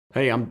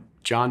Hey, I'm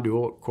John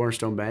Duell at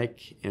Cornerstone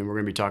Bank, and we're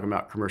going to be talking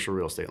about commercial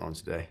real estate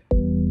loans today.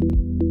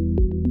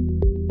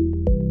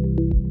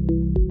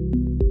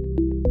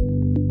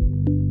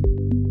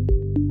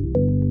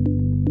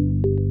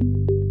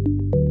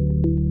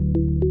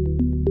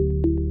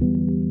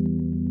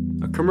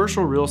 A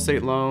commercial real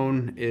estate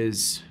loan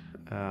is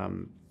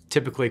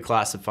typically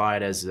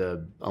classified as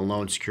a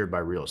loan secured by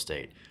real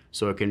estate.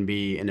 So it can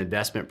be an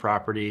investment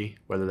property,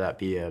 whether that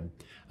be a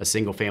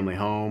single-family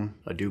home,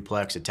 a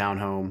duplex, a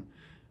townhome,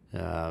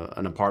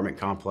 an apartment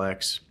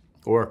complex,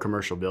 or a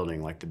commercial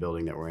building like the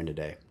building that we're in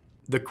today.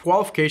 The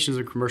qualifications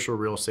of commercial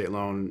real estate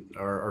loan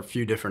are a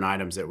few different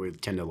items that we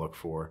tend to look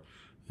for.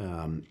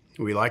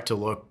 We like to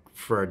look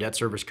for a debt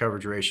service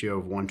coverage ratio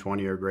of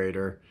 120 or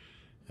greater.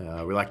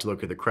 We like to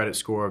look at the credit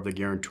score of the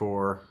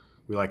guarantor.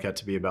 We like that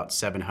to be about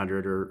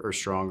 700 or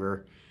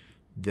stronger.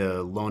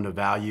 The loan to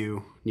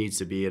value needs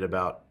to be at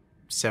about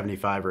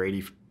 75 or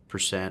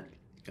 80%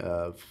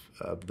 of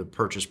the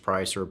purchase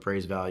price or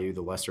appraised value,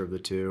 the lesser of the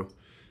two.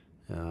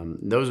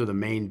 Those are the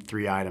main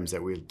three items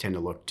that we tend to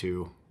look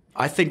to.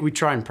 I think we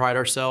try and pride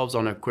ourselves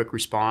on a quick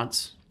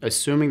response.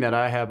 Assuming that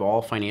I have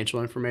all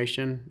financial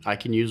information, I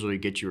can usually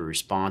get you a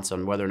response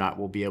on whether or not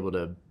we'll be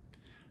able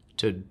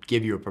to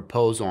give you a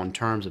proposal in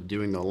terms of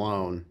doing the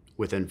loan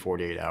within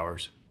 48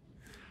 hours.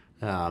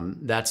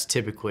 That's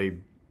typically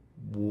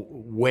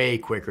way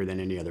quicker than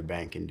any other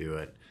bank can do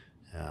it.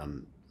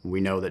 We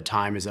know that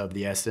time is of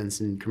the essence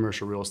in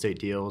commercial real estate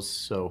deals,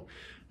 so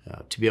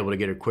to be able to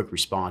get a quick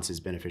response is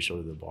beneficial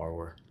to the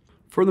borrower.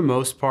 For the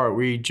most part,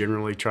 we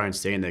generally try and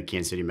stay in the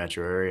Kansas City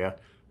metro area.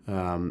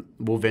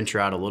 We'll venture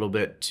out a little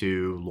bit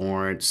to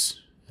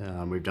Lawrence.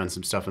 We've done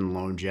some stuff in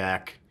Lone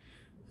Jack,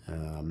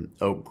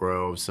 Oak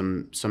Grove,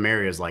 some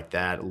areas like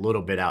that, a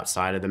little bit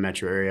outside of the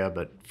metro area,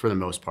 but for the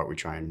most part, we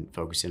try and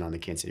focus in on the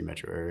Kansas City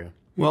metro area.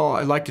 Well,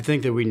 I'd like to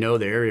think that we know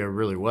the area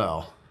really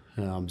well.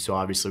 So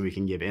obviously we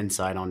can give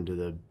insight onto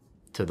the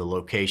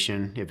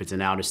location. If it's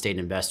an out-of-state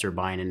investor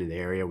buying into the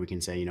area, we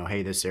can say, you know,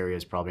 hey, this area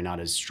is probably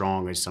not as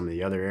strong as some of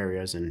the other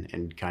areas,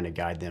 and kind of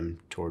guide them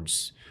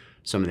towards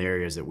some of the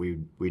areas that we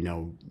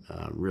know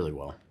really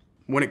well.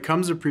 When it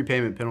comes to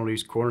prepayment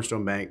penalties,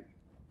 Cornerstone Bank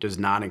does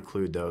not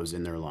include those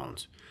in their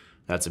loans.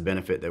 That's a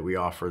benefit that we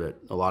offer that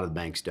a lot of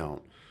banks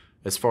don't.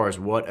 As far as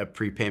what a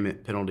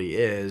prepayment penalty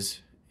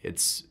is,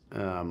 it's,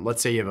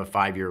 let's say you have a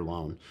 5-year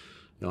loan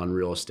on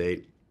real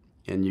estate,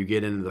 and you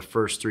get into the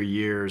first 3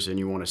 years and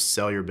you want to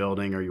sell your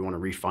building or you want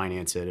to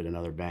refinance it at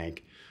another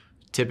bank.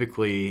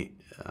 Typically,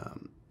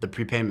 the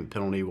prepayment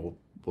penalty will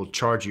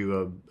charge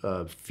you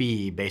a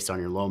fee based on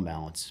your loan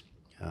balance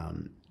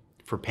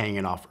for paying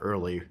it off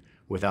early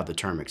without the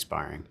term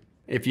expiring.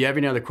 If you have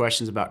any other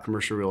questions about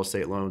commercial real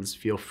estate loans,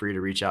 feel free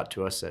to reach out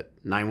to us at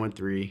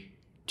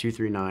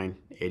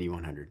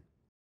 913-239-8100.